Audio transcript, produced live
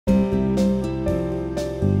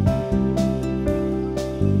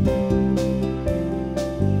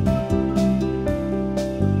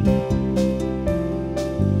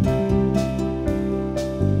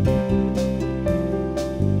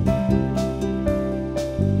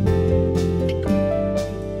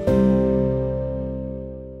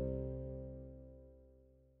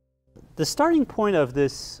the starting point of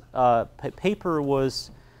this paper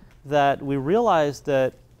was that we realized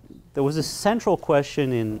that there was a central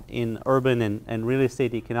question in urban and real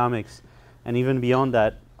estate economics, and even beyond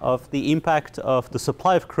that, of the impact of the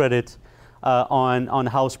supply of credit on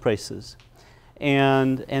house prices.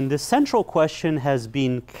 And this central question has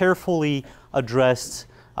been carefully addressed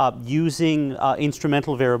using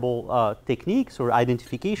instrumental variable techniques or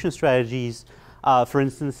identification strategies. For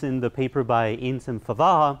instance, in the paper by Ince and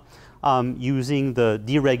Favara, using the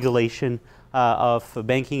deregulation of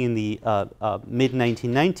banking in the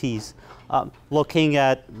mid-1990s, looking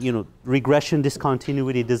at regression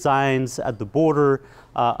discontinuity designs at the border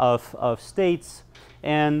of states.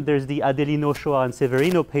 And there's the Adelino, Shoa, and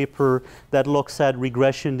Severino paper that looks at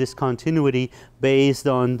regression discontinuity based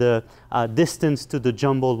on the distance to the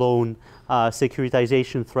jumbo loan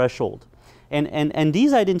securitization threshold. And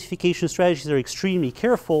these identification strategies are extremely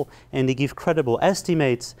careful, and they give credible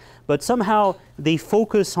estimates, but somehow they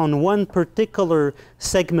focus on one particular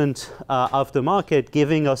segment of the market,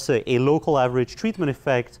 giving us a local average treatment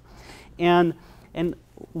effect. And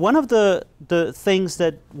one of the things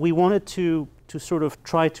that we wanted to sort of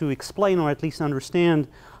try to explain, or at least understand,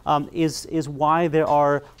 is why there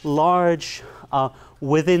are large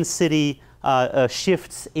within city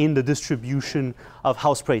shifts in the distribution of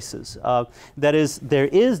house prices. That is, there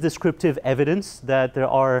is descriptive evidence that there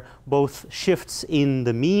are both shifts in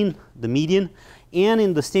the mean, the median, and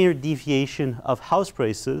in the standard deviation of house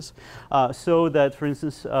prices, so that, for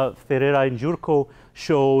instance, Ferreira and Jurko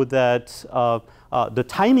show that the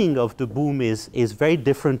timing of the boom is very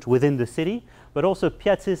different within the city. But also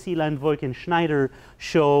Piazzesi, Landvoigt, and Schneider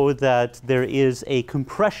show that there is a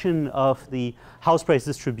compression of the house price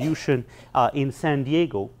distribution in San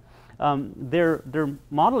Diego. Their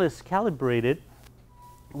model is calibrated.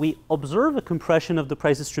 We observe a compression of the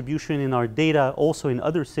price distribution in our data also in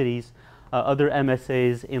other cities, other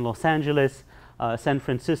MSAs in Los Angeles, San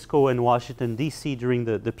Francisco, and Washington, D.C. during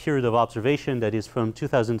the period of observation that is from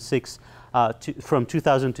 2006 from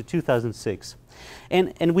 2000 to 2006.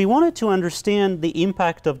 And we wanted to understand the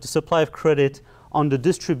impact of the supply of credit on the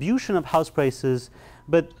distribution of house prices,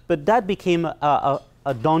 but that became a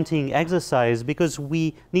daunting exercise because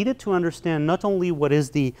we needed to understand not only what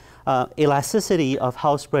is the elasticity of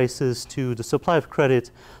house prices to the supply of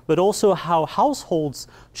credit, but also how households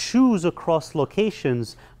choose across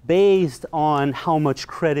locations based on how much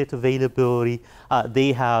credit availability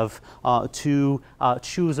they have to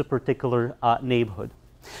choose a particular neighborhood.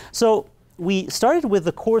 So we started with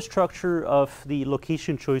the core structure of the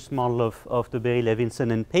location choice model of the Berry,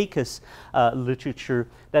 Levinson, and Pecos literature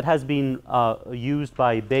that has been used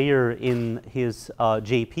by Bayer in his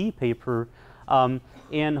JP paper.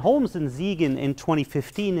 And Holmes and Zieg in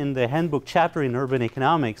 2015 in the handbook chapter in urban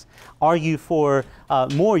economics argue for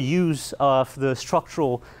more use of the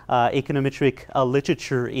structural econometric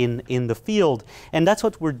literature in the field, and that's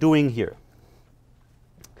what we're doing here.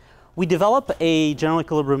 We develop a general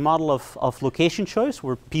equilibrium model of location choice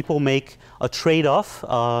where people make a trade-off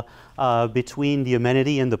between the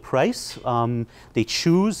amenity and the price. They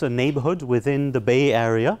choose a neighborhood within the Bay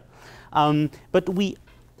Area. But we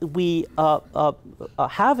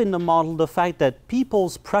have in the model the fact that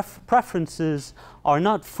people's preferences are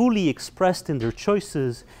not fully expressed in their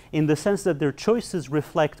choices, in the sense that their choices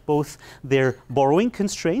reflect both their borrowing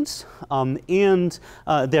constraints and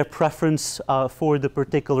their preference for the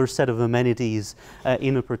particular set of amenities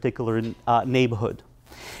in a particular neighborhood.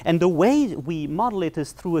 And the way we model it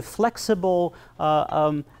is through a flexible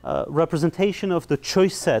representation of the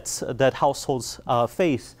choice sets that households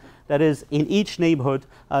face. That is, in each neighborhood,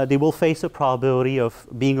 they will face a probability of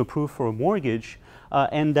being approved for a mortgage,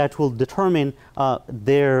 and that will determine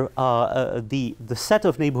the set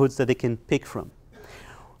of neighborhoods that they can pick from.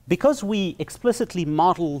 Because we explicitly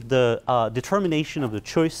model the determination of the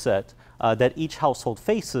choice set that each household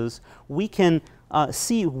faces, we can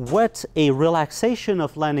see what a relaxation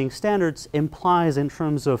of lending standards implies in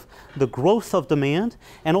terms of the growth of demand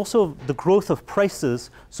and also the growth of prices,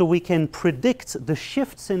 so we can predict the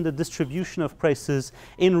shifts in the distribution of prices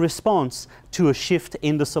in response to a shift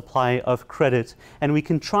in the supply of credit. And we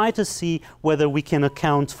can try to see whether we can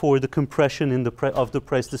account for the compression in of the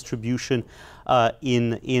price distribution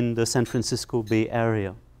in the San Francisco Bay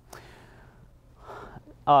Area.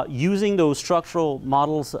 using those structural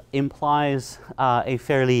models implies a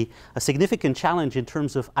significant challenge in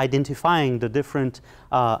terms of identifying the different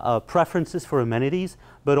preferences for amenities,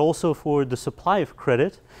 but also for the supply of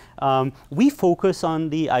credit. We focus on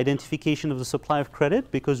the identification of the supply of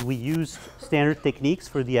credit because we use standard techniques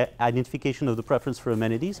for the identification of the preference for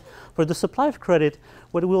amenities. For the supply of credit,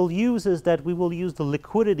 what we'll use is that we will use the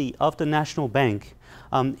liquidity of the national bank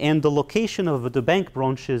and the location of the bank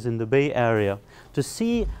branches in the Bay Area to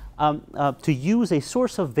see, to use a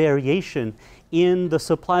source of variation in the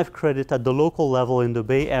supply of credit at the local level in the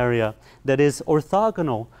Bay Area that is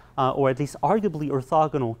orthogonal, or at least arguably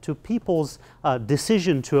orthogonal, to people's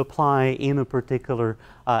decision to apply in a particular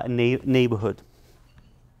neighborhood.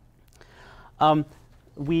 In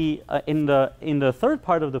the third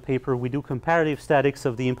part of the paper, we do comparative statics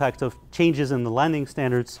of the impact of changes in the lending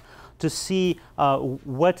standards to see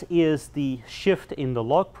what is the shift in the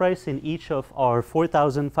log price in each of our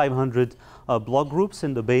 4,500 block groups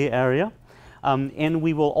in the Bay Area. And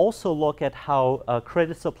we will also look at how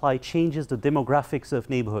credit supply changes the demographics of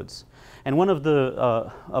neighborhoods. And one of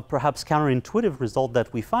the perhaps counterintuitive result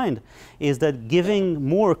that we find is that giving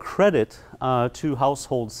more credit to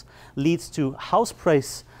households leads to house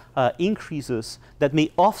price increases that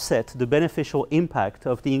may offset the beneficial impact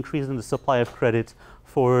of the increase in the supply of credit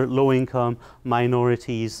for low-income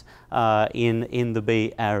minorities in the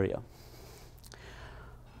Bay Area.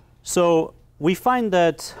 So we find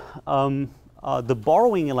that the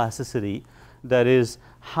borrowing elasticity, that is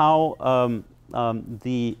how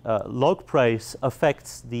the log price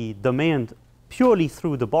affects the demand purely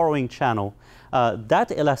through the borrowing channel,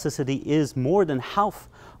 that elasticity is more than half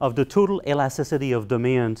of the total elasticity of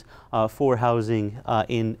demand for housing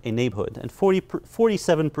in a neighborhood. And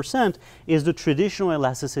 47% is the traditional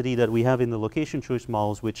elasticity that we have in the location choice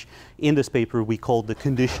models, which in this paper we call the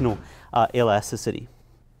conditional elasticity.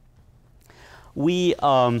 We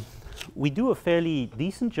do a fairly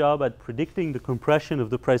decent job at predicting the compression of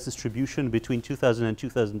the price distribution between 2000 and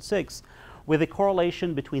 2006, with a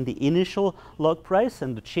correlation between the initial log price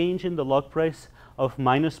and the change in the log price of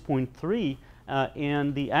minus 0.3,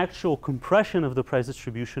 and the actual compression of the price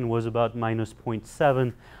distribution was about minus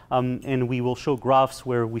 0.7. And we will show graphs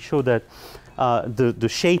where we show that the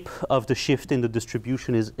shape of the shift in the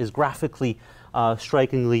distribution is graphically,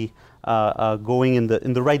 strikingly going in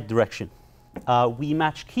the right direction. We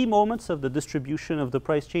match key moments of the distribution of the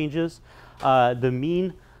price changes. The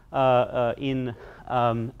mean in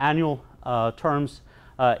annual terms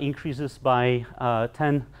increases by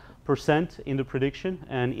 10% in the prediction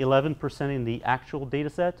and 11% in the actual data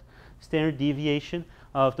set. Standard deviation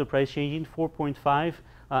of the price changing 4.5,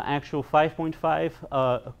 actual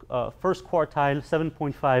 5.5, first quartile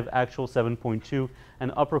 7.5, actual 7.2,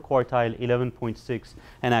 and upper quartile 11.6,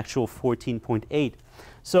 and actual 14.8.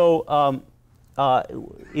 So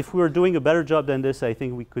if we were doing a better job than this, I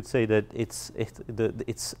think we could say that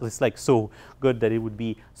it's like so good that it would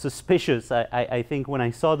be suspicious. I think when I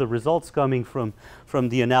saw the results coming from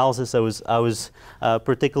the analysis, I was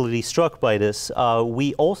particularly struck by this.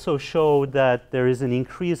 We also showed that there is an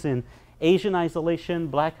increase in Asian isolation,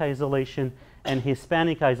 Black isolation, and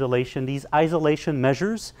Hispanic isolation. These isolation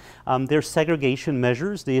measures, they're segregation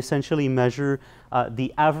measures. They essentially measure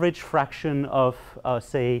the average fraction of,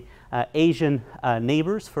 say, Asian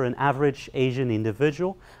neighbors for an average Asian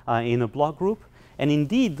individual in a block group. And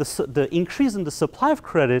indeed, the increase in the supply of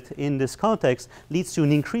credit in this context leads to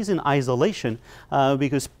an increase in isolation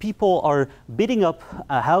because people are bidding up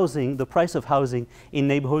housing, the price of housing in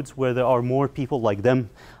neighborhoods where there are more people like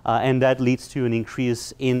them. And that leads to an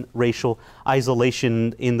increase in racial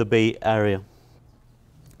isolation in the Bay Area.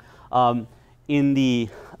 In the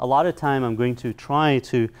allotted time, I'm going to try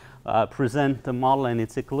to present the model and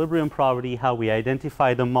its equilibrium property, how we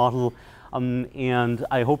identify the model, and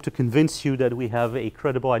I hope to convince you that we have a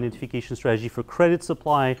credible identification strategy for credit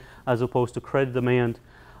supply as opposed to credit demand.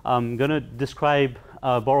 I'm going to describe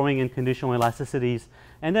borrowing and conditional elasticities,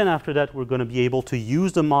 and then after that we're going to be able to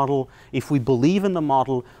use the model, if we believe in the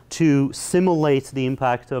model, to simulate the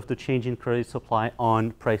impact of the change in credit supply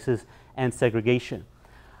on prices and segregation.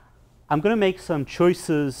 I'm going to make some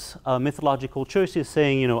choices, methodological choices,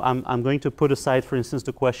 saying, you know, I'm going to put aside, for instance,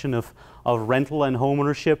 the question of rental and home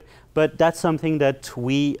ownership, but that's something that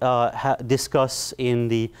we discuss in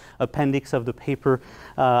the appendix of the paper.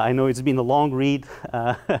 I know it's been a long read,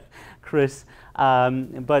 Chris,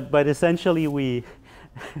 but essentially we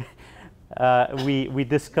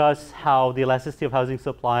discuss how the elasticity of housing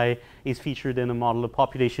supply is featured in a model of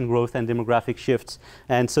population growth and demographic shifts.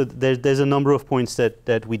 And so there's a number of points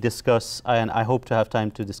that we discuss, and I hope to have time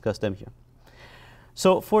to discuss them here.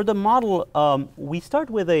 So for the model, we start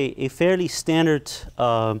with a fairly standard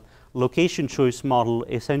location choice model,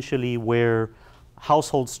 essentially where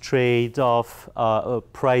households trade off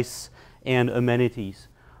price and amenities.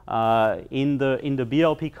 In the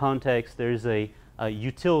BLP context, there's a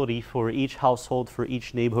utility for each household, for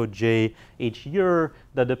each neighborhood J each year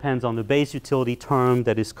that depends on the base utility term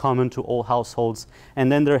that is common to all households.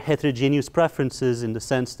 And then there are heterogeneous preferences in the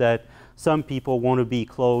sense that some people want to be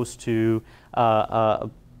close to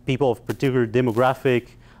people of particular demographic.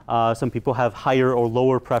 Some people have higher or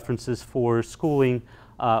lower preferences for schooling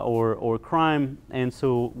or crime. And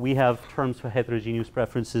so we have terms for heterogeneous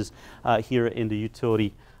preferences here in the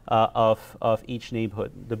utility of each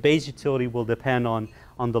neighborhood. The base utility will depend on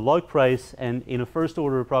the log price, and in a first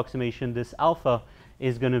order approximation, this alpha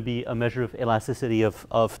is going to be a measure of elasticity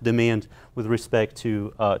of demand with respect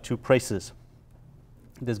to prices.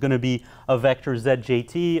 There's going to be a vector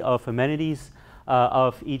ZJT of amenities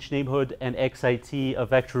of each neighborhood, and XIT, a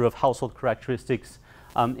vector of household characteristics.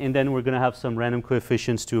 And then we're going to have some random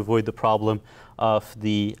coefficients to avoid the problem of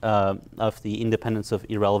the independence of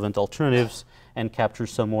irrelevant alternatives and capture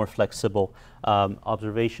some more flexible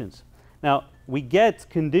observations. Now, we get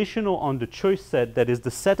conditional on the choice set, that is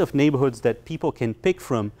the set of neighborhoods that people can pick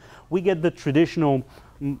from. We get the traditional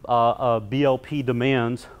BLP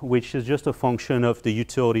demand, which is just a function of the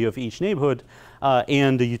utility of each neighborhood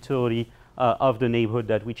and the utility of the neighborhood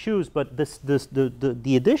that we choose. But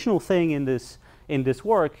the additional thing in this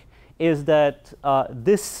work is that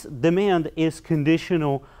this demand is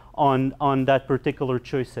conditional on that particular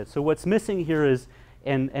choice set. So what's missing here is,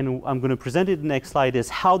 and I'm going to present it in the next slide, is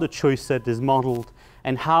how the choice set is modeled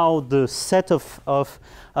and how the set of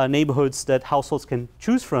neighborhoods that households can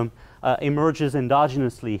choose from emerges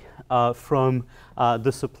endogenously from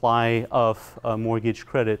the supply of mortgage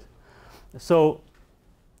credit. So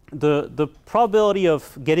the probability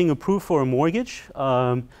of getting approved for a mortgage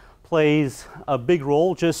plays a big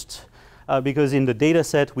role, just because in the data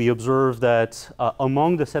set we observe that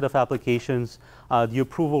among the set of applications, the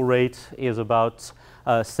approval rate is about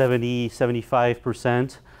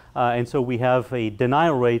 70–75%. And so we have a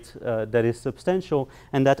denial rate that is substantial,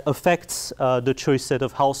 and that affects the choice set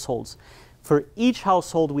of households. For each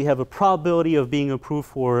household, we have a probability of being approved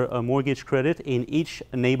for a mortgage credit in each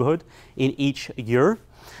neighborhood in each year.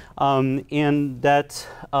 And that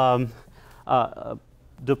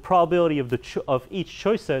the probability of each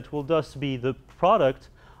choice set will thus be the product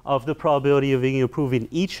of the probability of being approved in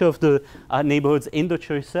each of the neighborhoods in the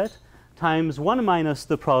choice set times 1 minus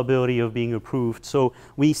the probability of being approved. So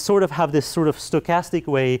we sort of have this sort of stochastic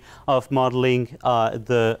way of modeling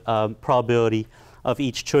the probability of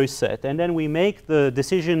each choice set. And then we make the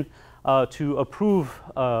decision to approve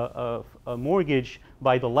a mortgage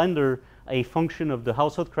by the lender a function of the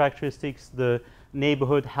household characteristics, the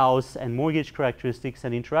neighborhood, house, and mortgage characteristics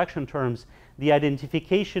and interaction terms. The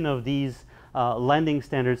identification of these lending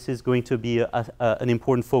standards is going to be an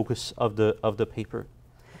important focus of the paper.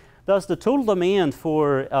 Thus, the total demand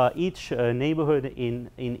for each neighborhood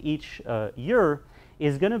in each year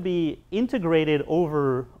is going to be integrated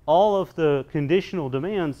over all of the conditional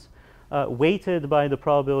demands weighted by the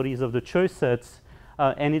probabilities of the choice sets,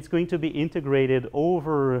 and it's going to be integrated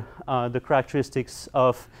over the characteristics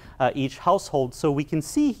of each household. So we can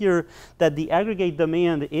see here that the aggregate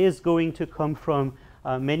demand is going to come from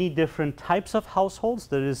many different types of households.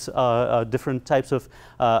 There is different types of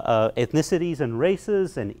ethnicities and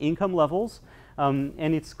races and income levels, and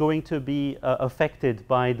it's going to be affected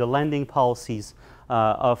by the lending policies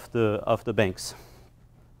of the banks.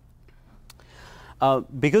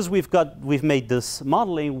 Because we've made this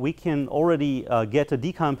modeling, we can already get a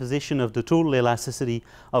decomposition of the total elasticity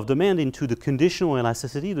of demand into the conditional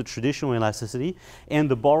elasticity, the traditional elasticity, and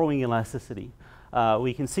the borrowing elasticity.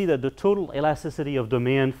 We can see that the total elasticity of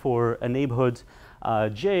demand for a neighborhood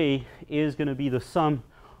J is going to be the sum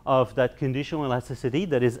of that conditional elasticity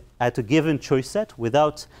that is at a given choice set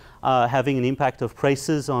without having an impact of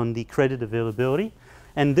prices on the credit availability.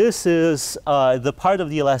 And this is the part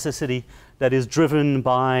of the elasticity that is driven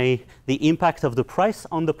by the impact of the price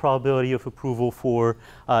on the probability of approval for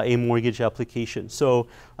a mortgage application. So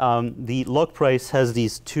the log price has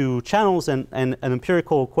these two channels, and an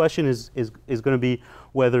empirical question is going to be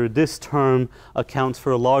whether this term accounts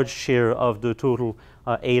for a large share of the total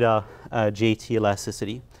eta JT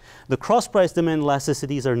elasticity. The cross-price demand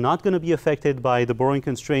elasticities are not going to be affected by the borrowing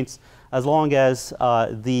constraints as long as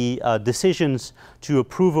the decisions to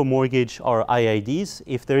approve a mortgage are IIDs.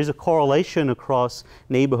 If there is a correlation across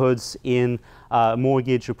neighborhoods in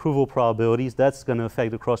mortgage approval probabilities, that's going to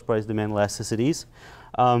affect the cross-price demand elasticities.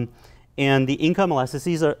 And the income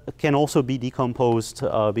elasticities can also be decomposed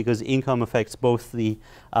because income affects both the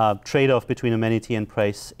trade-off between amenity and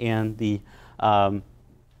price and the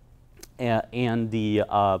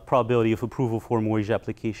probability of approval for mortgage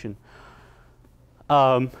application.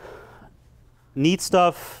 Neat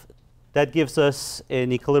stuff. That gives us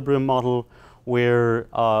an equilibrium model where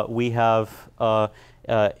we have an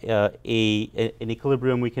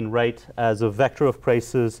equilibrium we can write as a vector of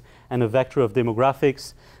prices and a vector of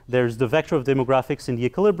demographics. There's the vector of demographics in the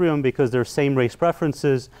equilibrium because they're same race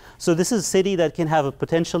preferences. So this is a city that can have a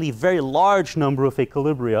potentially very large number of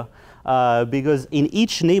equilibria because in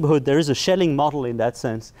each neighborhood there is a Schelling model in that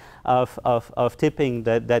sense of tipping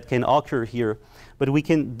that can occur here. But we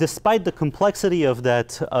can, despite the complexity of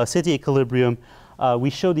that city equilibrium, we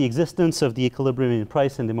show the existence of the equilibrium in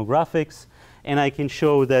price and demographics. And I can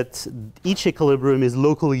show that each equilibrium is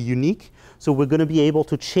locally unique. So we're going to be able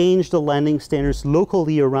to change the lending standards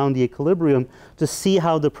locally around the equilibrium to see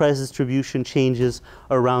how the price distribution changes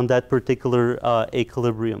around that particular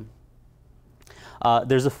equilibrium.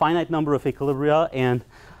 There's a finite number of equilibria, and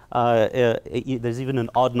there's even an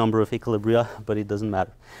odd number of equilibria, but it doesn't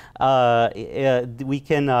matter. We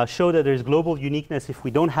can show that there's global uniqueness if we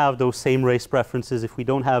don't have those same race preferences, if we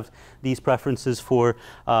don't have these preferences for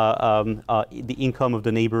the income of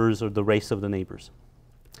the neighbors or the race of the neighbors.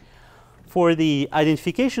 For the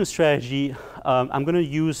identification strategy, I'm going to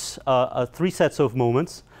use 3 sets of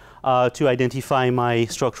moments to identify my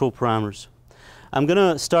structural parameters. I'm going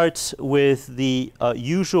to start with the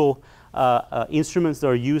usual instruments that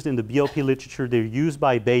are used in the BLP literature. They're used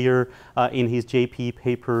by Bayer in his JP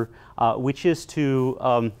paper, which is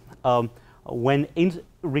to, when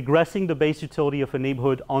regressing the base utility of a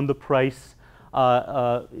neighborhood on the price,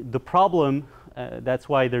 the problem, that's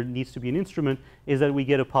why there needs to be an instrument, is that we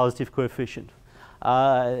get a positive coefficient.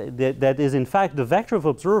 That is, in fact, the vector of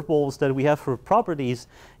observables that we have for properties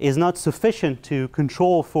is not sufficient to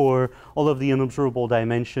control for all of the unobservable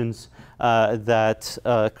dimensions that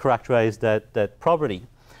characterize that property.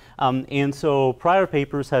 And so prior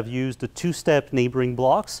papers have used the 2-step neighboring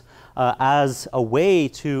blocks as a way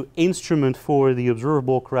to instrument for the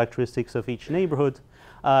observable characteristics of each neighborhood.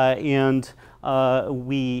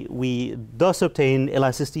 We thus obtain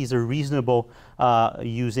elasticities that are reasonable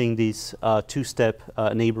using these 2-step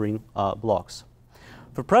neighboring blocks.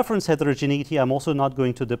 For preference heterogeneity, I'm also not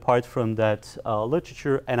going to depart from that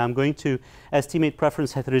literature, and I'm going to estimate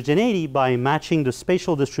preference heterogeneity by matching the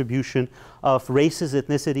spatial distribution of races,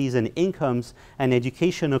 ethnicities, and incomes and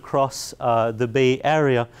education across the Bay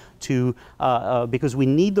Area to, because we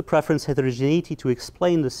need the preference heterogeneity to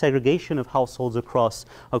explain the segregation of households across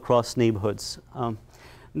neighborhoods.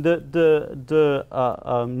 The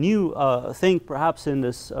new thing perhaps in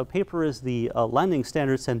this paper is the lending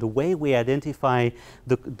standards and the way we identify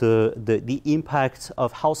the impact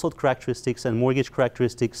of household characteristics and mortgage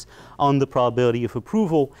characteristics on the probability of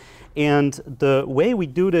approval. And the way we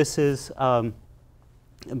do this is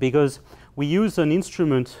because we use an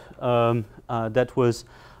instrument that was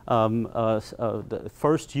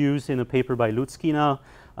first used in a paper by Lutzkina,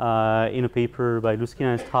 in a paper by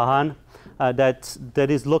Lutzkina and Strahan, that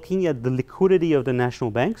is looking at the liquidity of the national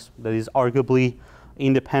banks, that is arguably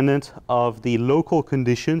independent of the local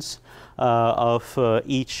conditions of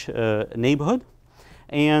each neighborhood.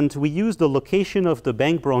 And we use the location of the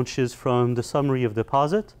bank branches from the summary of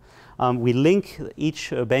deposit. We link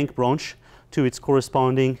each bank branch to its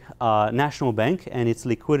corresponding national bank and its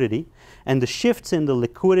liquidity. And the shifts in the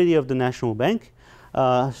liquidity of the national bank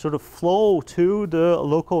sort of flow to the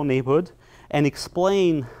local neighborhood and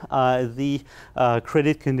explain the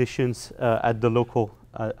credit conditions at the local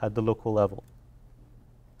level.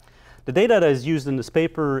 The data that is used in this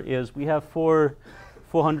paper is we have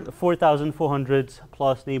 4,400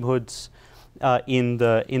 plus neighborhoods in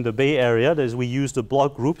the Bay Area. That is, we use the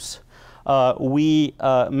block groups. We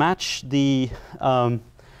match the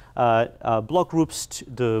block groups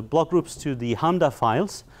to the Hamda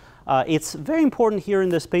files. It's very important here in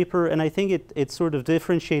this paper, and I think it sort of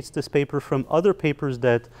differentiates this paper from other papers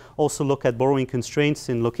that also look at borrowing constraints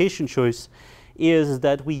in location choice, is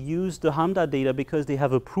that we use the Hamda data because they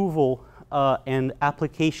have approval and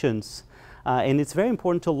applications. And it's very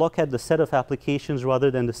important to look at the set of applications rather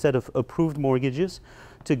than the set of approved mortgages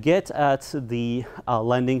to get at the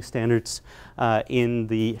lending standards in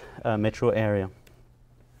the metro area.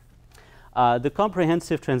 The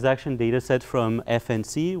comprehensive transaction data set from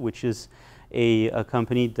FNC, which is a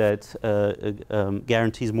company that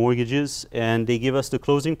guarantees mortgages, and they give us the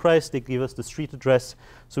closing price, they give us the street address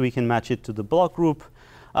so we can match it to the block group.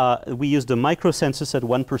 We used a microcensus at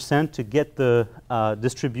 1% to get the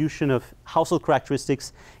distribution of household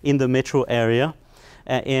characteristics in the metro area.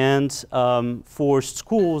 And for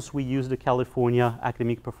schools, we used the California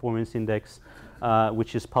Academic Performance Index,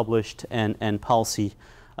 which is published and policy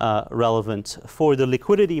relevant. For the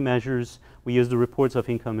liquidity measures, we used the reports of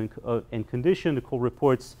income and condition, the core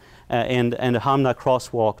reports, and a Hamna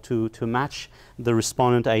crosswalk to match the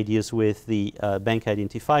respondent ideas with the bank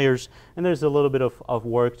identifiers. And there's a little bit of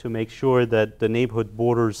work to make sure that the neighborhood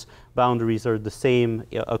borders boundaries are the same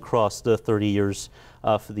across the 30 years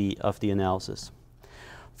of the analysis.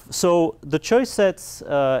 So the choice sets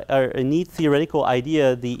are a neat theoretical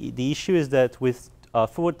idea. The issue is that with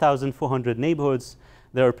 4,400 neighborhoods,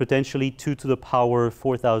 there are potentially 2 to the power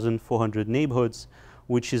 4,400 neighborhoods,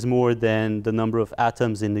 which is more than the number of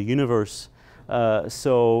atoms in the universe.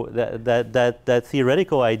 So that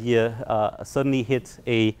theoretical idea suddenly hit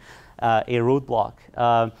a roadblock.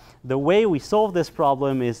 The way we solve this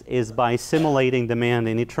problem is by simulating demand,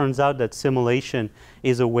 and it turns out that simulation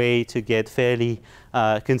is a way to get fairly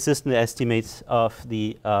consistent estimates of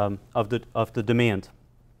the demand.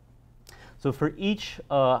 So for each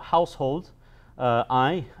household,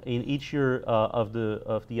 I, in each year of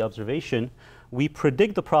the observation, we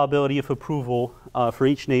predict the probability of approval for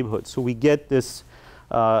each neighborhood. So we get this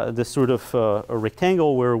sort of a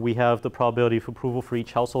rectangle where we have the probability of approval for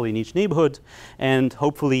each household in each neighborhood, and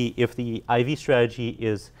hopefully, if the IV strategy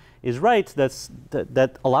is right,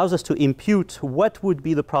 that allows us to impute what would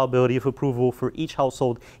be the probability of approval for each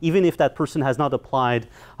household, even if that person has not applied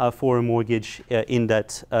for a mortgage in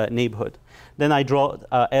that neighborhood. Then I draw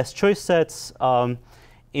S choice sets,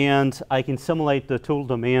 and I can simulate the total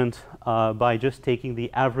demand by just taking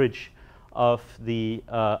the average of the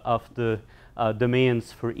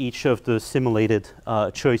demands for each of the simulated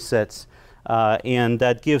choice sets, and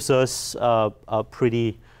that gives us a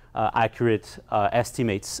pretty accurate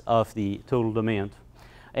estimates of the total demand.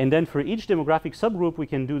 And then for each demographic subgroup, we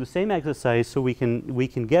can do the same exercise, so we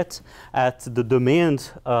can get at the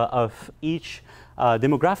demand of each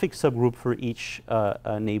demographic subgroup for each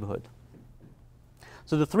neighborhood.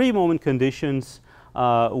 So the 3 moment conditions,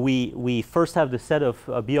 we first have the set of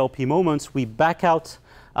BLP moments. We back out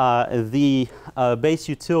the base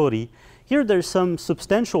utility. Here there's some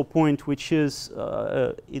substantial point, which is,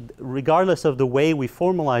 regardless of the way we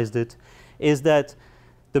formalized it, is that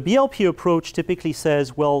the BLP approach typically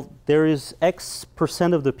says, well, there is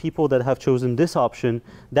X% of the people that have chosen this option.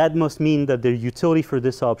 That must mean that their utility for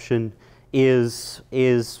this option is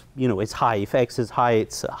it's high. If X is high,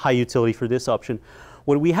 it's a high utility for this option.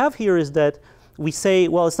 What we have here is that we say,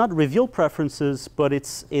 well, it's not revealed preferences, but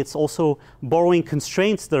it's also borrowing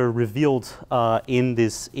constraints that are revealed in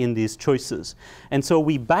these choices. And so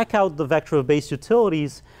we back out the vector of base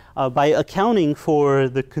utilities by accounting for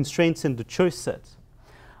the constraints in the choice sets.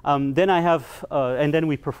 Then I have, and then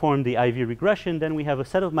we perform the IV regression. Then we have a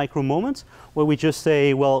set of micro moments where we just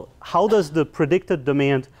say, well, how does the predicted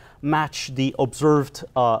demand match the observed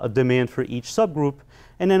demand for each subgroup?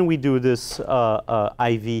 And then we do this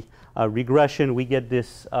IV regression. We get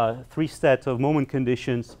this 3 sets of moment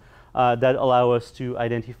conditions that allow us to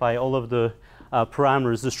identify all of the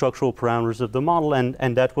parameters, the structural parameters of the model,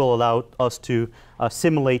 and that will allow us to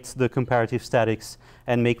simulate the comparative statics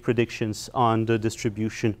and make predictions on the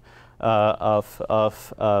distribution of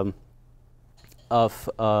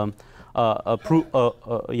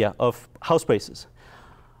house prices.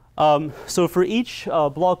 So for each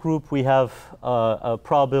block group, we have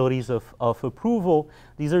probabilities of approval.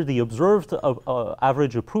 These are the observed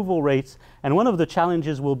average approval rates. And one of the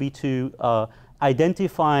challenges will be to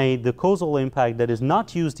identify the causal impact that is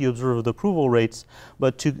not use the observed approval rates,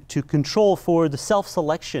 but to control for the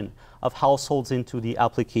self-selection of households into the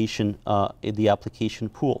application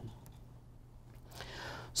pool.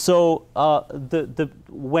 So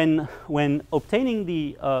when obtaining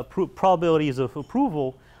the probabilities of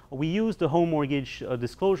approval, we use the Home Mortgage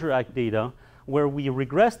Disclosure Act data, where we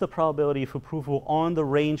regress the probability of approval on the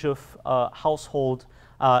range of household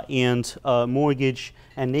and mortgage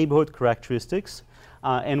and neighborhood characteristics,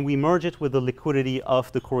 and we merge it with the liquidity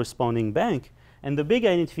of the corresponding bank. And the big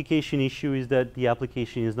identification issue is that the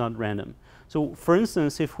application is not random. So for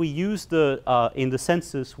instance, if we use in the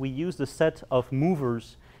census, we use the set of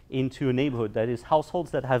movers into a neighborhood, that is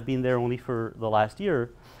households that have been there only for the last year,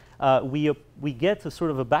 we get a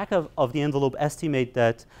sort of a back of the envelope estimate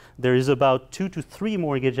that there is about 2 to 3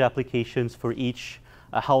 mortgage applications for each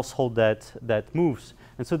household that moves.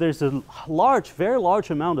 And so there's a very large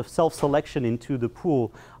amount of self-selection into the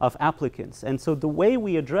pool of applicants. And so the way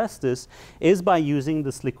we address this is by using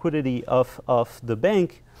this liquidity of the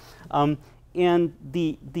bank. And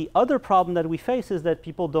the other problem that we face is that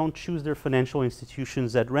people don't choose their financial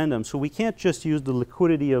institutions at random. So we can't just use the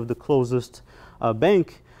liquidity of the closest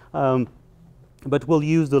bank, but we'll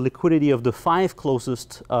use the liquidity of the 5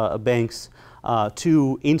 closest banks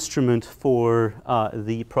to instrument for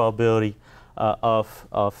the probability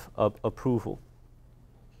of approval.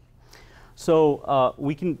 So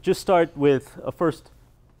we can just start with a first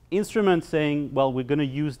instrument saying, well, we're going to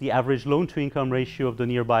use the average loan-to-income ratio of the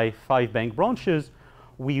nearby 5 bank branches.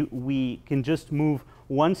 We can just move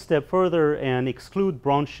one step further and exclude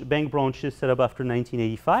bank branches set up after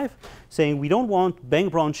 1985, saying we don't want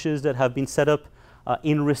bank branches that have been set up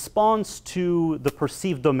in response to the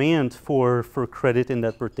perceived demand for credit in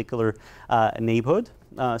that particular neighborhood.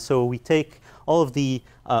 So we take all of the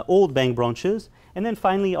old bank branches. And then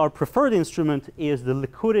finally, our preferred instrument is the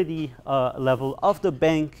liquidity level of the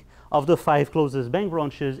bank, of the 5 closest bank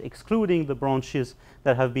branches, excluding the branches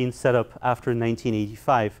that have been set up after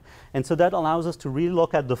 1985. And so that allows us to really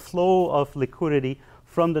look at the flow of liquidity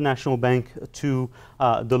from the national bank to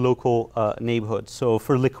the local neighborhood. So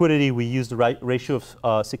for liquidity, we use the ratio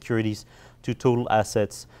of securities to total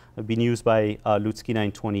assets, been used by Lutzkina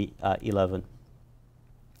in 2011.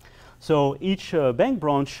 So each bank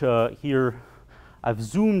branch here, I've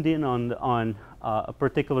zoomed in on a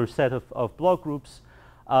particular set of block groups.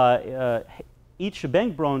 Each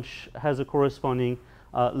bank branch has a corresponding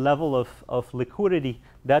level of liquidity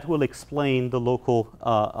that will explain the local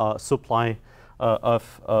supply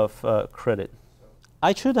of credit.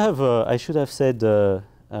 I should have said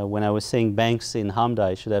when I was saying banks in Hamda,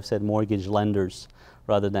 I should have said mortgage lenders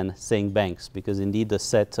rather than saying banks, because indeed the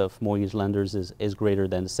set of mortgage lenders is greater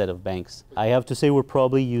than the set of banks. I have to say we're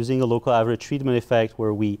probably using a local average treatment effect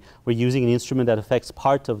where we're using an instrument that affects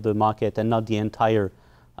part of the market and not the entire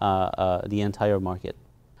market.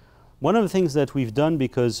 One of the things that we've done,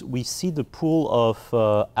 because we see the pool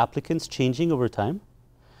of applicants changing over time,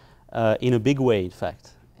 in a big way, in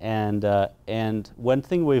fact. And one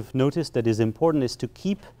thing we've noticed that is important is to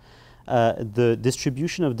keep the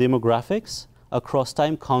distribution of demographics across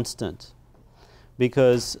time constant.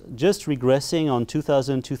 Because just regressing on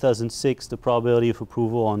 2000, 2006, the probability of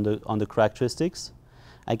approval on the characteristics,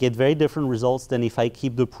 I get very different results than if I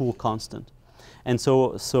keep the pool constant. And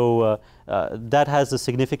so that has a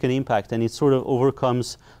significant impact, and it sort of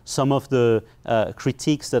overcomes some of the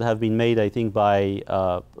critiques that have been made, I think, by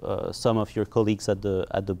some of your colleagues at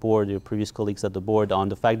the board, your previous colleagues at the board, on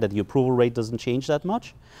the fact that the approval rate doesn't change that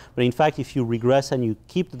much. But in fact, if you regress and you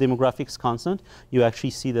keep the demographics constant, you actually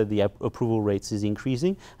see that the approval rates is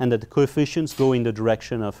increasing, and that the coefficients go in the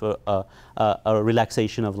direction of a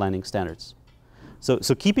relaxation of lending standards. So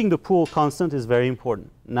keeping the pool constant is very important.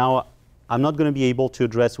 Now, I'm not going to be able to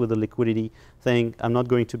address with the liquidity thing. I'm not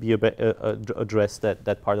going to be address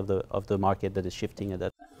that part of the market that is shifting at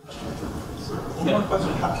that. One more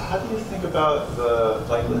question. How do you think about the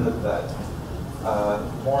likelihood that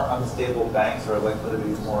more unstable banks are likely to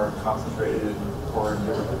be more concentrated in poor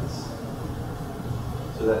neighborhoods?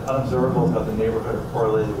 So that unobservable about the neighborhood are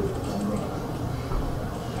correlated with lending.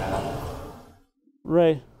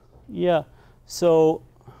 Right. Yeah. So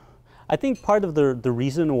I think part of the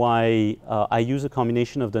reason why I use a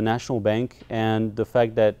combination of the national bank and the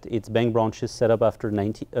fact that its bank branches set up after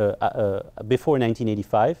before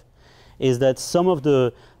 1985 is that some of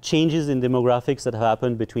the changes in demographics that have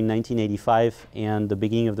happened between 1985 and the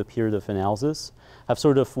beginning of the period of analysis have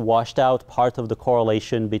sort of washed out part of the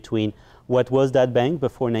correlation between what was that bank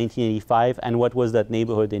before 1985 and what was that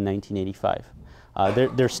neighborhood in 1985.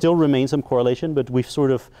 There still remains some correlation, but we've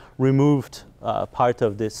sort of removed part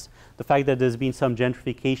of this. The fact that there's been some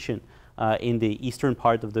gentrification in the eastern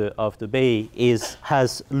part of the bay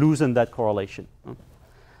has loosened that correlation.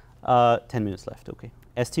 10 minutes left, okay.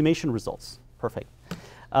 Estimation results, perfect.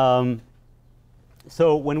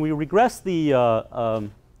 So when we regress the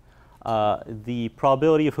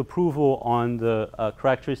probability of approval on the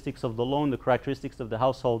characteristics of the loan, the characteristics of the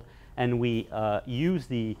household, and we use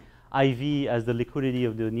the IV as the liquidity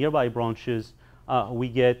of the nearby branches, we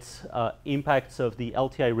get impacts of the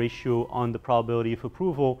LTI ratio on the probability of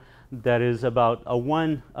approval. That is about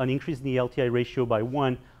an increase in the LTI ratio by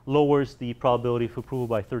 1 lowers the probability of approval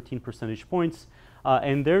by 13 percentage points.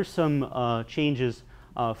 And there's some changes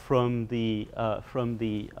from the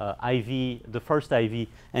IV, the first IV,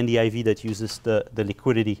 and the IV that uses the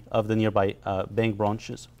liquidity of the nearby bank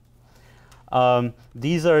branches.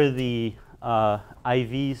 These are the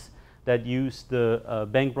IVs that use the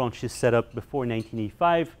bank branches set up before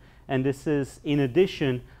 1985, and this is in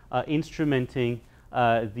addition instrumenting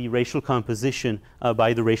the racial composition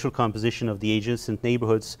by the racial composition of the adjacent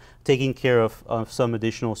neighborhoods, taking care of some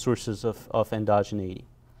additional sources of endogeneity.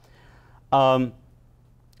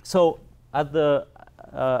 So at the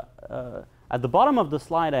bottom of the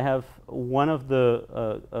slide, I have one of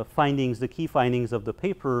the findings, the key findings of the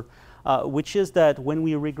paper, which is that when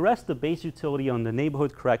we regress the base utility on the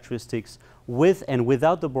neighborhood characteristics with and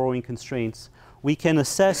without the borrowing constraints, we can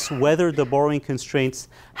assess whether the borrowing constraints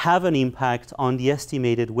have an impact on the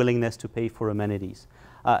estimated willingness to pay for amenities.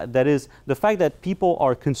 That is, the fact that people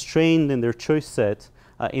are constrained in their choice set,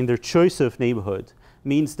 in their choice of neighborhood,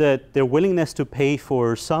 means that their willingness to pay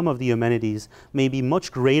for some of the amenities may be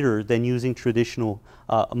much greater than using traditional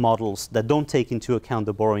models that don't take into account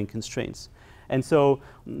the borrowing constraints. And so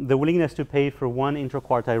the willingness to pay for one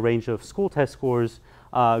interquartile range of school test scores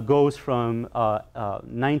goes from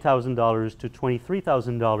 $9,000 to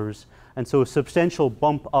 $23,000, and so a substantial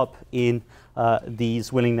bump up in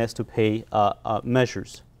these willingness to pay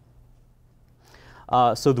measures.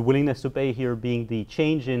 So the willingness to pay here being the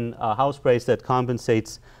change in house price that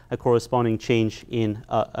compensates a corresponding change in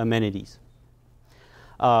amenities.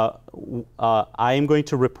 I am going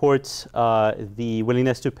to report the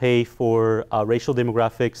willingness to pay for racial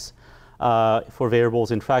demographics for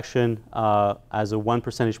variables in fraction as a 1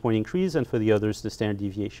 percentage point increase, and for the others, the standard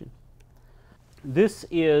deviation. These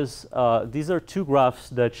are two graphs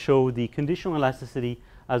that show the conditional elasticity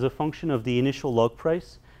as a function of the initial log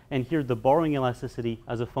price, and here the borrowing elasticity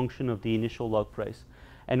as a function of the initial log price.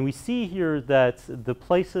 And we see here that the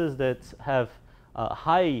places that have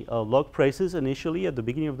high log prices initially at the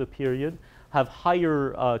beginning of the period have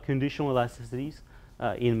higher conditional elasticities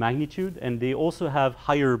in magnitude, and they also have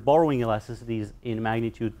higher borrowing elasticities in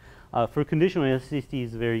magnitude. For conditional elasticity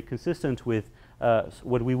is very consistent with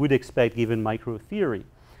what we would expect given micro theory.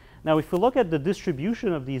 Now, if we look at the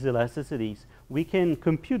distribution of these elasticities, we can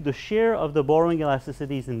compute the share of the borrowing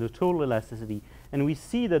elasticities in the total elasticity, and we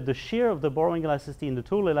see that the share of the borrowing elasticity in the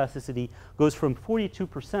total elasticity goes from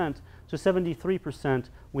 42% to 73%,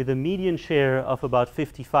 with a median share of about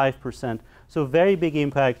 55%. So very big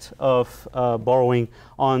impact of borrowing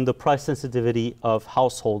on the price sensitivity of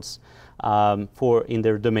households in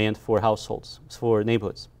their demand for households, for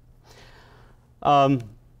neighborhoods.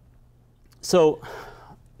 So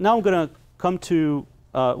now I'm going to come to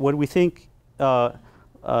what we think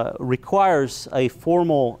requires a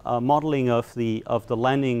formal modeling of the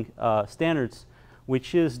landing standards,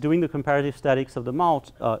 which is doing the comparative statics of the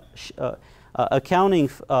mount, accounting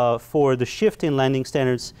for the shift in landing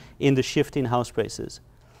standards in the shift in house prices.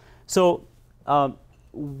 So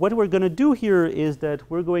what we're going to do here is that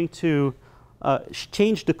we're going to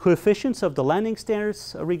change the coefficients of the landing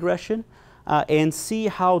standards regression and see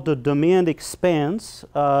how the demand expands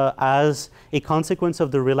as a consequence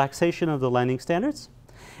of the relaxation of the landing standards.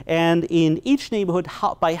 And in each neighborhood,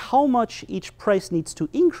 by how much each price needs to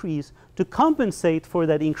increase to compensate for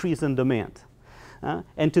that increase in demand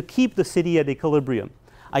and to keep the city at equilibrium.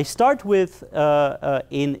 I start with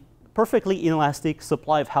in perfectly inelastic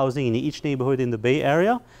supply of housing in each neighborhood in the Bay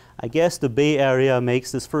Area. I guess the Bay Area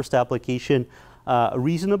makes this first application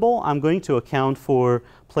reasonable. I'm going to account for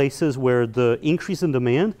places where the increase in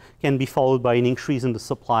demand can be followed by an increase in the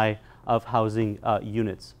supply of housing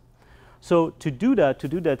units. So to do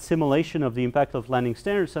that simulation of the impact of landing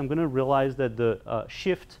standards, I'm going to realize that the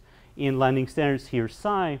shift in landing standards here,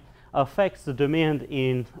 psi, affects the demand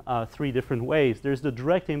in 3 different ways. There's the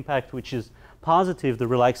direct impact, which is positive. The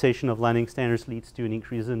relaxation of landing standards leads to an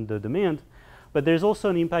increase in the demand. But there's also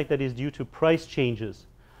an impact that is due to price changes.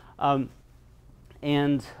 So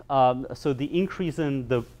the increase in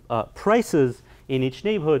the prices in each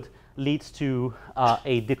neighborhood leads to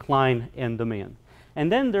a decline in demand. And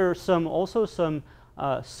then there are also some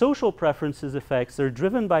social preferences effects that are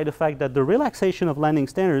driven by the fact that the relaxation of landing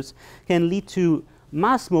standards can lead to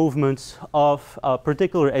mass movements of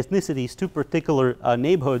particular ethnicities to particular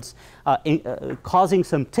neighborhoods, causing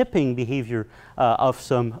some tipping behavior of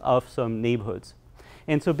some neighborhoods.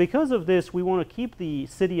 And so because of this, we want to keep the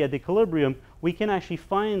city at equilibrium. We can actually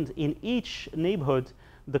find in each neighborhood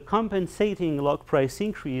the compensating log price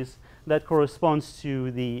increase that corresponds to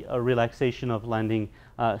the relaxation of landing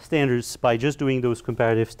standards by just doing those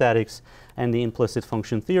comparative statics and the implicit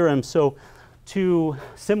function theorem. So to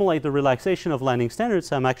simulate the relaxation of landing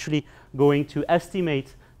standards, I'm actually going to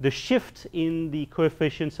estimate the shift in the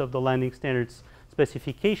coefficients of the landing standards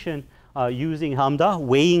specification using Hamda,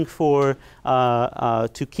 weighing for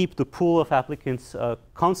to keep the pool of applicants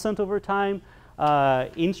constant over time,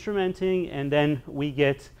 instrumenting, and then we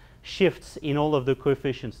get shifts in all of the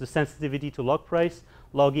coefficients: the sensitivity to log price,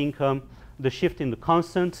 log income, the shift in the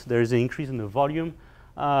constant, there is an increase in the volume,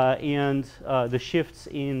 and the shifts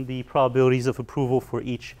in the probabilities of approval for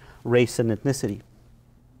each race and ethnicity.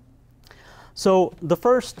 So the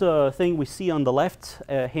first thing we see on the left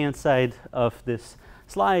hand side of this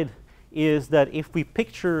slide is that if we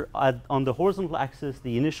picture on the horizontal axis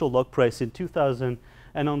the initial log price in 2000,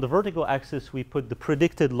 and on the vertical axis we put the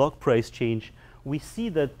predicted log price change, we see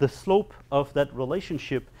that the slope of that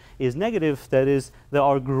relationship is negative. That is, there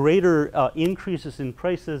are greater increases in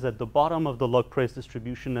prices at the bottom of the log price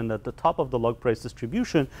distribution and at the top of the log price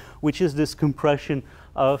distribution, which is this compression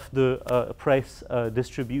of the price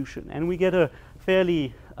distribution. And we get a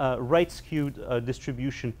fairly right-skewed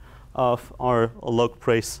distribution of our log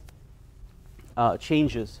price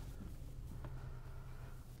changes.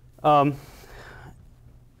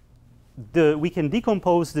 We can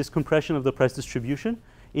decompose this compression of the price distribution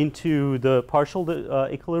into the partial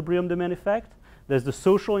equilibrium demand effect. There's the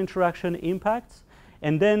social interaction impacts.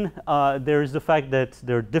 And then there is the fact that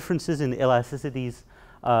there are differences in elasticities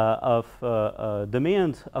of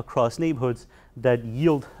demand across neighborhoods that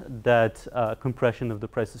yield that compression of the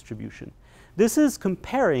price distribution. This is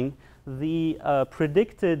comparing the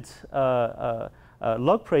predicted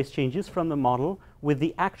log price changes from the model with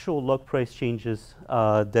the actual log price changes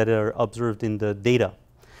that are observed in the data.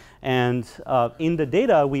 And in the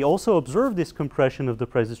data, we also observe this compression of the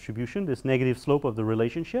price distribution, this negative slope of the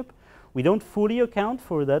relationship. We don't fully account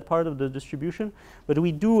for that part of the distribution, but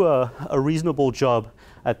we do a reasonable job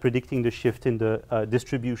at predicting the shift in the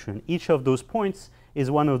distribution. Each of those points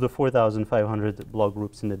is one of the 4,500 log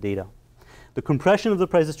groups in the data. The compression of the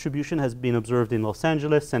price distribution has been observed in Los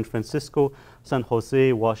Angeles, San Francisco, San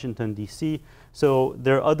Jose, Washington, D.C. So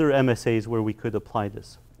there are other MSAs where we could apply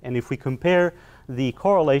this. And if we compare the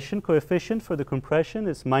correlation coefficient for the compression,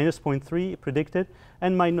 it's minus 0.3 predicted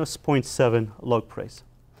and minus 0.7 log price.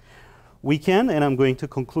 We can, and I'm going to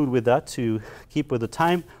conclude with that to keep with the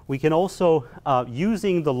time, we can also,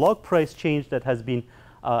 using the log price change that has been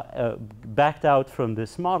backed out from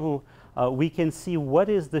this model, we can see what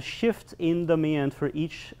is the shift in demand for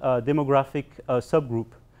each demographic subgroup.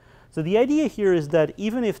 So the idea here is that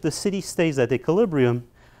even if the city stays at equilibrium,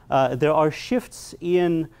 there are shifts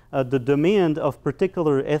in the demand of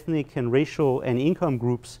particular ethnic and racial and income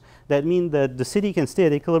groups that mean that the city can stay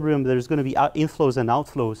at equilibrium. There's going to be inflows and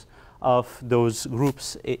outflows of those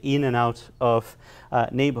groups in and out of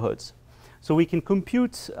neighborhoods. So we can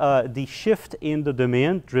compute the shift in the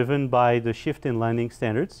demand driven by the shift in landing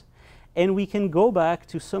standards. And we can go back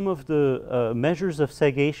to some of the measures of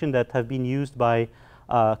segregation that have been used by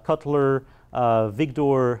Cutler,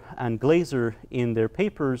 Vigdor, and Glaser in their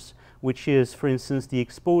papers, which is, for instance, the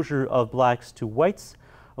exposure of blacks to whites,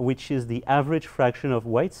 which is the average fraction of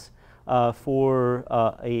whites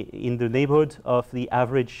in the neighborhood of the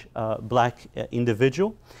average black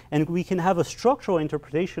individual. And we can have a structural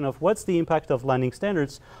interpretation of what's the impact of landing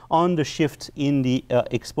standards on the shift in the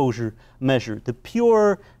exposure measure, the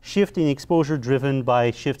pure shift in exposure driven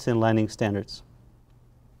by shifts in landing standards.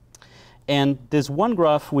 And there's one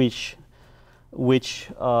graph which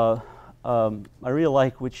I really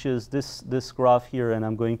like, which is this graph here, and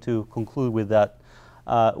I'm going to conclude with that,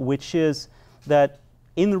 which is that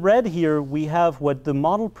in red here, we have what the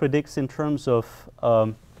model predicts in terms of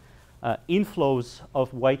inflows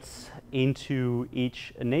of whites into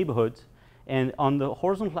each neighborhood. And on the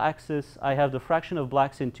horizontal axis, I have the fraction of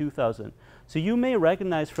blacks in 2000. So you may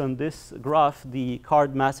recognize from this graph the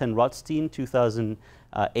Card, Mass, and Rothstein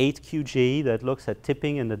 2008 QJE that looks at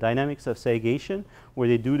tipping and the dynamics of segregation, where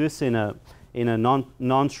they do this in a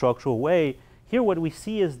non-structural way. Here what we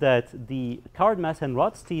see is that the Card, Mass, and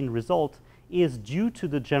Rothstein result is due to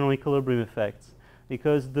the general equilibrium effects,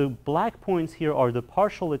 because the black points here are the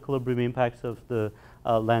partial equilibrium impacts of the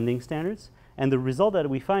landing standards. And the result that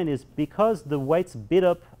we find is because the whites bid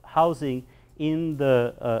up housing in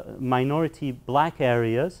the minority black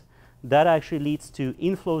areas, that actually leads to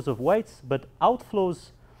inflows of whites, but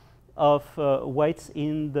outflows of whites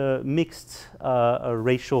in the mixed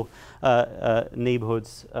racial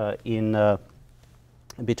neighborhoods in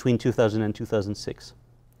between 2000 and 2006.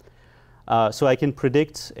 So I can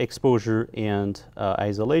predict exposure and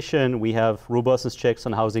isolation. We have robustness checks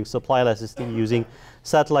on housing supply elasticity using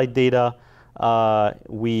satellite data.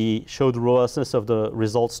 We showed the robustness of the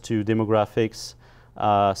results to demographics,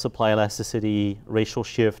 supply elasticity, racial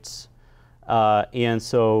shifts. And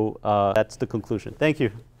so that's the conclusion. Thank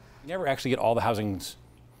you. You never actually get all the housing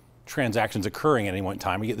transactions occurring at any one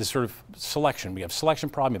time. We get this sort of selection. We have selection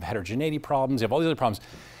problem, we have heterogeneity problems, you have all these other problems.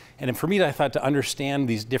 And for me, I thought to understand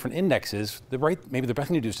these different indexes, maybe the best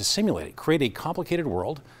thing to do is to simulate it, create a complicated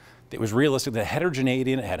world that was realistic, that had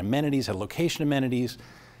heterogeneity in it, had amenities, had location amenities,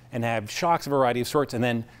 and had shocks of a variety of sorts, and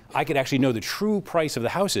then I could actually know the true price of the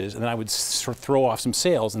houses, and then I would sort of throw off some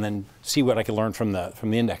sales and then see what I could learn from the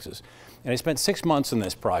indexes. And I spent 6 months in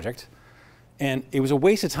this project, and it was a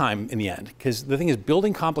waste of time in the end, because the thing is,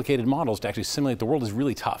 building complicated models to actually simulate the world is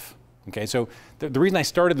really tough. Okay, so the reason I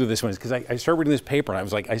started with this one is because I started reading this paper, and I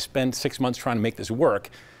was like, I spent 6 months trying to make this work,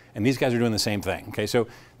 and these guys are doing the same thing. Okay, so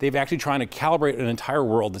they've actually trying to calibrate an entire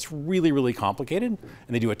world that's really, really complicated,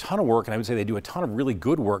 and they do a ton of work, and I would say they do a ton of really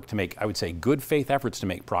good work to make, I would say, good faith efforts to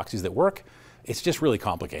make proxies that work. It's just really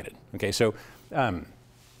complicated. Okay, so so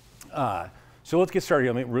let's get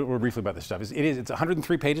started real briefly about this stuff. It's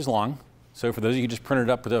 103 pages long. So for those of you who just printed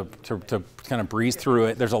it up to kind of breeze through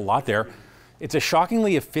it, there's a lot there. It's a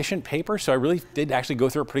shockingly efficient paper, so I really did actually go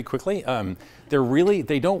through it pretty quickly.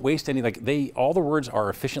 They don't waste any, all the words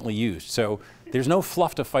are efficiently used. So there's no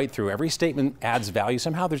fluff to fight through. Every statement adds value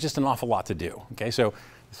somehow. There's just an awful lot to do. Okay, so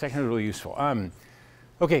the second is really useful.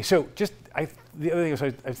 Okay, so the other thing was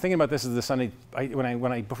I was thinking about this is the Sunday,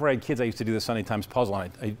 before I had kids, I used to do the Sunday Times puzzle,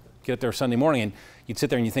 and I get up there Sunday morning, and you'd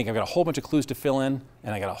sit there and you think, I've got a whole bunch of clues to fill in,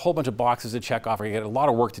 and I got a whole bunch of boxes to check off, I got a lot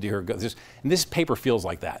of work to do here. And this paper feels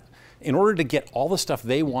like that. In order to get all the stuff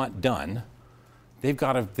they want done, they've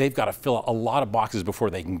got to fill a lot of boxes before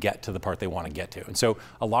they can get to the part they want to get to. And so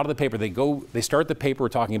a lot of the paper, they start the paper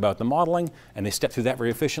talking about the modeling, and they step through that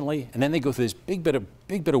very efficiently, and then they go through this big bit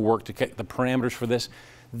of work to get the parameters for this.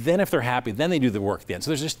 Then if they're happy, then they do the work at the end.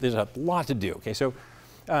 So there's a lot to do. Okay, so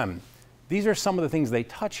these are some of the things they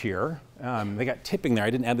touch here. They got tipping there. I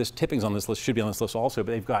didn't add this. Tippings on this list should be on this list also,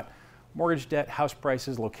 but they've got mortgage debt, house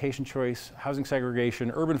prices, location choice, housing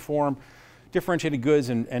segregation, urban form, differentiated goods,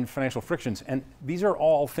 and financial frictions. And these are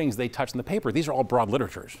all things they touch in the paper. These are all broad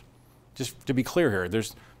literatures. Just to be clear here,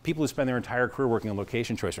 there's people who spend their entire career working on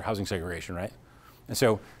location choice or housing segregation, right? And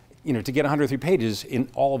so, to get 103 pages in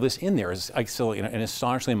all of this in there is still an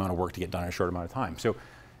astonishing amount of work to get done in a short amount of time. So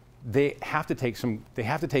they have to take some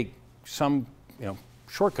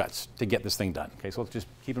shortcuts to get this thing done. Okay, so let's just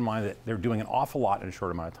keep in mind that they're doing an awful lot in a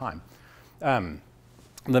short amount of time.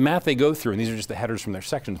 The math they go through, and these are just the headers from their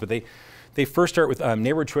sections, but they first start with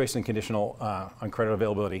neighborhood choice and conditional on credit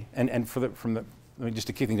availability. And just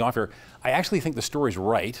to kick things off here, I actually think the story's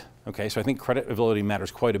right. Okay, so I think credit availability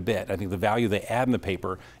matters quite a bit. I think the value they add in the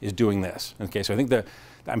paper is doing this. Okay, so I think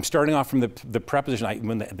I'm starting off from the preposition. I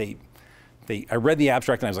read the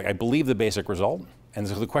abstract and I was like, I believe the basic result. And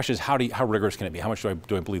so the question is, how rigorous can it be? How much do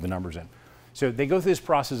I believe the numbers in? So they go through this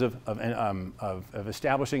process of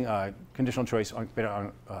establishing conditional choice on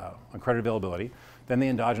credit availability. Then they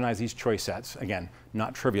endogenize these choice sets. Again,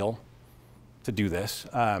 not trivial to do this.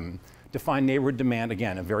 Define neighborhood demand.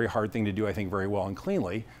 Again, a very hard thing to do, I think, very well and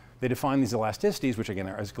cleanly. They define these elasticities, which again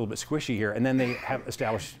are a little bit squishy here, and then they have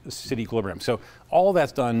established city equilibrium. So all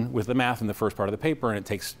that's done with the math in the first part of the paper, and it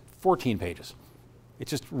takes 14 pages.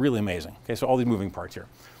 It's just really amazing. Okay, so all these moving parts here.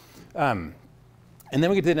 And then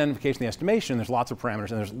we get to the identification, the estimation. There's lots of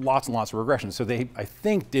parameters, and there's lots and lots of regressions. So they, I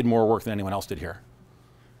think, did more work than anyone else did here.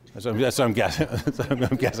 That's what I'm guessing.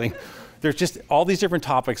 I'm guessing. There's just all these different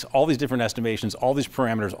topics, all these different estimations, all these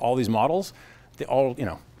parameters, all these models. They all,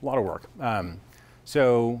 a lot of work.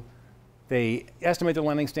 So they estimate the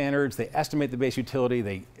lending standards, they estimate the base utility,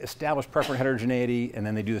 they establish preferent heterogeneity, and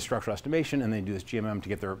then they do the structural estimation, and they do this GMM to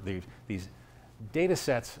get these data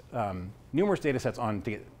sets, numerous data sets to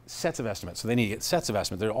get sets of estimates. So they need to get sets of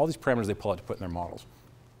estimates. There are all these parameters they pull out to put in their models.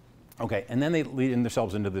 Okay, and then they lead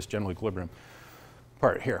themselves into this general equilibrium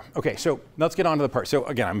part here. Okay, so let's get on to the part. So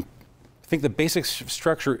again, I think the basic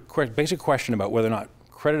basic question about whether or not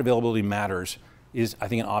credit availability matters is, I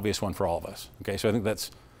think, an obvious one for all of us. Okay, so I think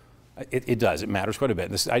that's, it does, it matters quite a bit.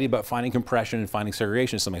 This idea about finding compression and finding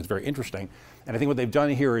segregation is something that's very interesting. And I think what they've done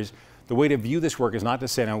here is, the way to view this work is not to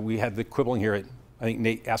say, now we had the quibbling here, I think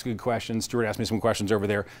Nate asked a good question, Stuart asked me some questions over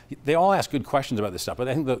there. They all ask good questions about this stuff, but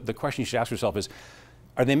I think the question you should ask yourself is,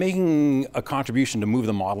 are they making a contribution to move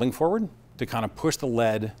the modeling forward, to kind of push the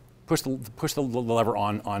lever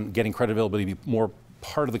on getting credit availability to be more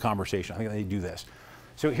part of the conversation? I think they do this.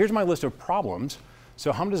 So here's my list of problems.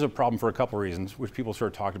 So HUMD is a problem for a couple of reasons, which people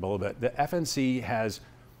sort of talked about a little bit. The FNC has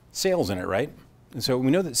sales in it, right? And so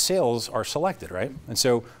we know that sales are selected, right? And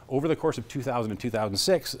so over the course of 2000 and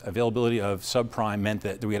 2006, availability of subprime meant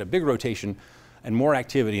that we had a big rotation and more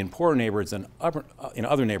activity in poorer neighborhoods than in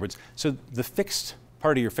other neighborhoods. So the fixed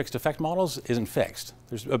part of your fixed effect models isn't fixed.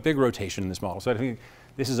 There's a big rotation in this model. So I think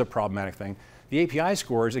this is a problematic thing. The API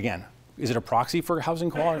scores, again, is it a proxy for housing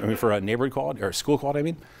quality? I mean, for a neighborhood quality or school quality, I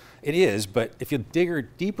mean? It is, but if you dig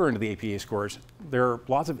deeper into the APA scores, there are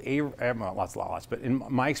lots of, but in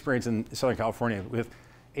my experience in Southern California, with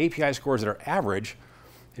API scores that are average,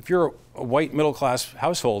 if you're a white middle-class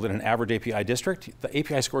household in an average API district, the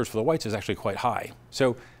API scores for the whites is actually quite high.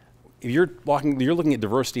 So if you're looking at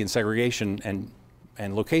diversity and segregation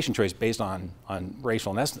and location choice based on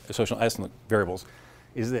racial and social and ethnic variables,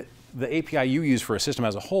 is that the API you use for a system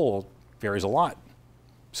as a whole varies a lot,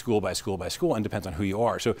 school by school by school, and depends on who you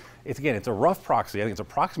are. So it's a rough proxy. I think it's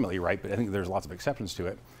approximately right, but I think there's lots of exceptions to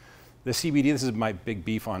it. The CBD, this is my big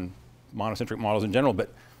beef on monocentric models in general, but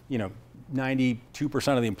 92%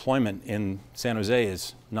 of the employment in San Jose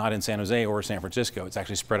is not in San Jose or San Francisco. It's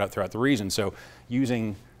actually spread out throughout the region. So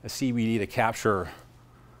using a CBD to capture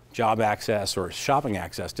job access or shopping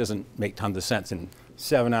access doesn't make tons of sense. And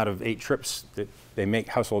 7 out of 8 trips that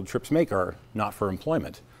household trips make are not for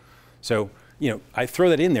employment. So I throw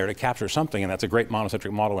that in there to capture something, and that's a great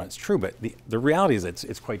monocentric model when it's true, but the reality is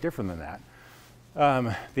it's quite different than that.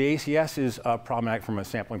 The ACS is problematic from a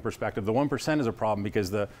sampling perspective. The 1% is a problem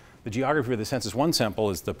because the geography of the census 1 sample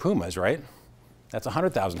is the Pumas, right? That's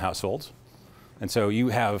 100,000 households. And so you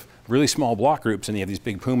have really small block groups, and you have these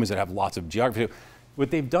big Pumas that have lots of geography.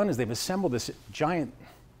 What they've done is they've assembled this giant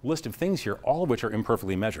list of things here, all of which are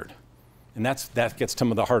imperfectly measured. And that gets to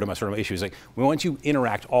the heart of my sort of issues. Like, once you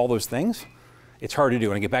interact all those things, it's hard to do.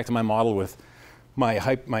 And I get back to my model with my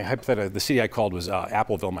hypothetical, the city I called was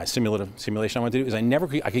Appleville. My simulation I wanted to do is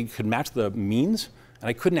I could match the means, and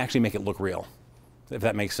I couldn't actually make it look real, if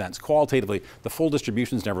that makes sense. Qualitatively, the full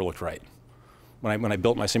distributions never looked right when I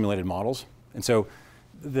built my simulated models. And so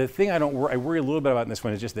the thing I worry a little bit about in this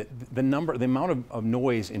one is just that the amount of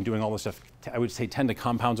noise in doing all this stuff, I would say tend to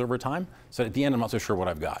compounds over time. So at the end, I'm not so sure what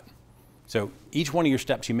I've got. So each one of your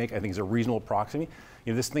steps you make, I think, is a reasonable proxy.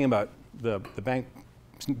 This thing about the bank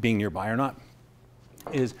being nearby or not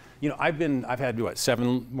is, I've had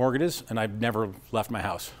 7 mortgages, and I've never left my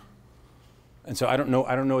house. And so I don't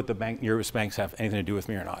know what the nearest banks have anything to do with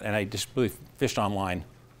me or not. And I just really fished online.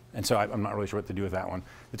 And so I'm not really sure what to do with that one.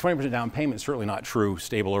 The 20% down payment is certainly not true,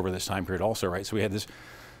 stable over this time period also, right? So we had this,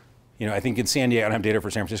 I think in San Diego, I don't have data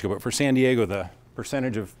for San Francisco, but for San Diego, the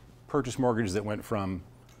percentage of purchase mortgages that went from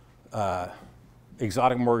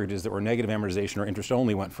exotic mortgages that were negative amortization or interest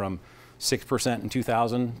only went from 6% in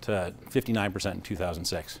 2000 to 59% in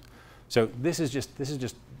 2006. So this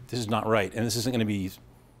is not right, and this isn't going to be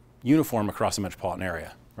uniform across the metropolitan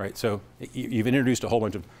area, right? So you've introduced a whole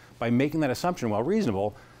bunch of, by making that assumption, while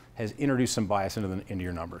reasonable, has introduced some bias into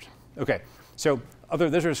your numbers. Okay, so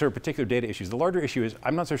those are sort of particular data issues. The larger issue is,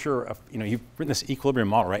 I'm not so sure if, you've written this equilibrium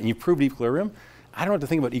model, right? And you've proved equilibrium. I don't know what to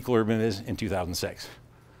think about equilibrium is in 2006.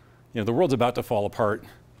 The world's about to fall apart.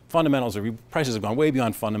 Fundamentals, prices have gone way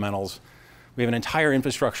beyond fundamentals. We have an entire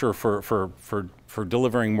infrastructure for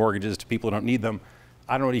delivering mortgages to people who don't need them.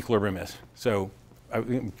 I don't know what equilibrium is. So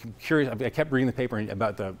I'm curious, I kept reading the paper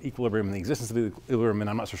about the equilibrium and the existence of the equilibrium, and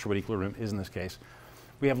I'm not so sure what equilibrium is in this case.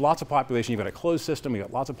 We have lots of population. You've got a closed system. You've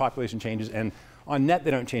got lots of population changes, and on net,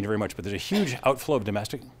 they don't change very much, but there's a huge outflow of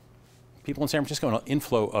domestic people in San Francisco and an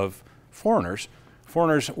inflow of foreigners.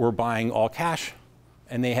 Foreigners were buying all cash,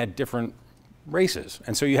 and they had different races.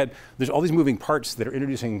 And so there's all these moving parts that are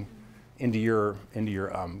introducing into your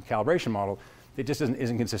calibration model that just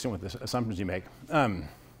isn't consistent with the assumptions you make. All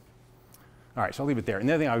right, so I'll leave it there. And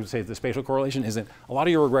the other thing I would say is the spatial correlation is that a lot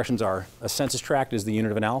of your regressions are a census tract is the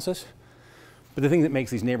unit of analysis. But the thing that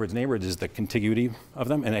makes these neighborhoods is the contiguity of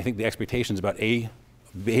them. And I think the expectations about a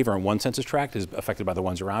behavior on one census tract is affected by the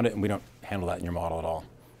ones around it, and we don't handle that in your model at all.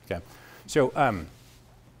 Okay, so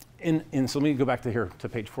so let me go back to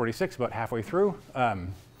page 46, about halfway through.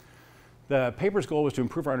 The paper's goal was to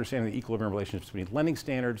improve our understanding of the equilibrium relationships between lending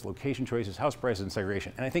standards, location choices, house prices, and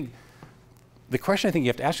segregation. And I think the question you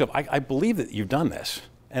have to ask yourself, I believe that you've done this.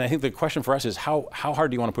 And I think the question for us is how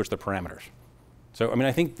hard do you want to push the parameters? So,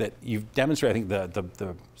 I think that you've demonstrated, I think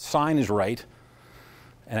the sign is right.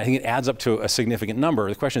 And I think it adds up to a significant number.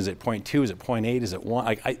 The question is it 0.2, is it 0.8, is it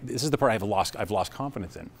 1? This is the part I've lost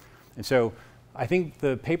confidence in. And so I think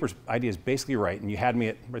the paper's idea is basically right. And you had me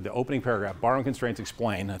at the opening paragraph, borrowing constraints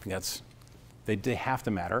explain. I think they have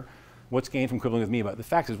to matter. What's gained from quibbling with me about the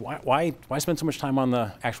facts is why spend so much time on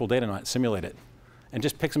the actual data and not simulate it? And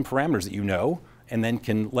just pick some parameters that you know, and then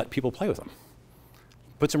can let people play with them.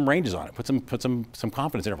 Put some ranges on it, put some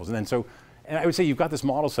confidence intervals. And I would say you've got this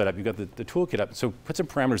model set up, you've got the toolkit up, so put some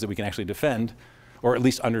parameters that we can actually defend, or at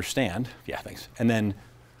least understand. Yeah, thanks. And then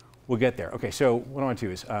we'll get there. Okay, so what I want to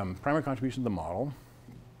do is primary contribution to the model.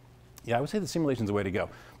 Yeah, I would say the simulation is the way to go.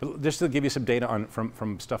 But just to give you some data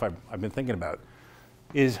from stuff I've been thinking about,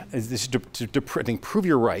 is this to prove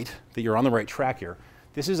you're right, that you're on the right track here.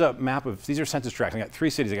 This is a map of, these are census tracts. I got 3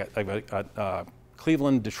 cities. I got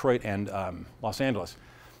Cleveland, Detroit, and Los Angeles.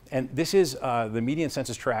 And this is the median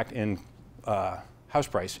census tract in house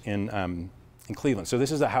price in Cleveland. So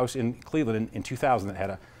this is a house in Cleveland in 2000 that had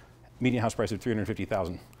a median house price of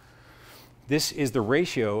 $350,000. This is the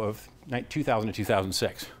ratio of 2000 to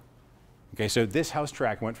 2006. Okay, so this house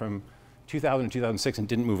tract went from 2000 to 2006 and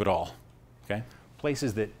didn't move at all. Okay,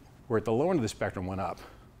 places that were at the low end of the spectrum went up.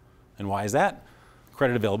 And why is that?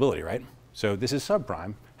 Credit availability, right? So this is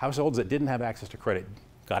subprime. Households that didn't have access to credit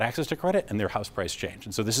got access to credit, and their house price changed.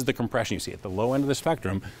 And so this is the compression you see. At the low end of the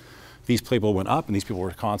spectrum, these people went up and these people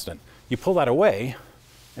were constant. You pull that away,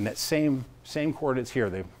 and that same coordinates here,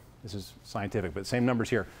 this is scientific, but same numbers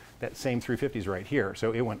here, that same 350s right here.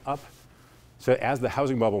 So it went up. So as the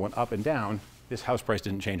housing bubble went up and down, this house price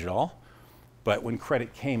didn't change at all. But when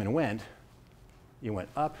credit came and went, it went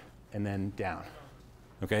up and then down.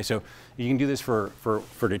 Okay, so you can do this for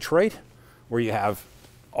Detroit, where you have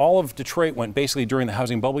all of Detroit went basically during the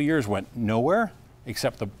housing bubble years went nowhere,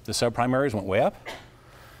 except the subprime areas went way up.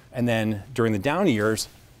 And then during the down years,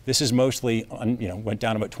 this is mostly, went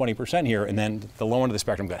down about 20% here, and then the low end of the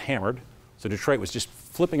spectrum got hammered. So Detroit was just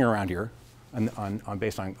flipping around here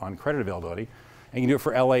based on credit availability. And you can do it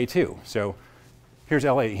for LA too. So here's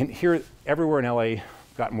LA. Here, everywhere in LA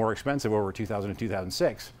got more expensive over 2000 and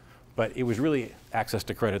 2006, but it was really access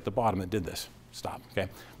to credit at the bottom that did this. Stop, okay?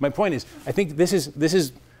 My point is, I think this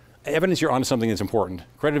is evidence you're onto something that's important.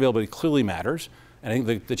 Credit availability clearly matters, and I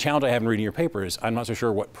think the challenge I have in reading your paper is I'm not so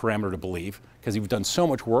sure what parameter to believe, because you've done so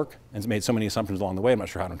much work and made so many assumptions along the way, I'm not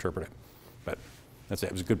sure how to interpret it. But that's it,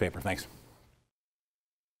 it was a good paper, thanks.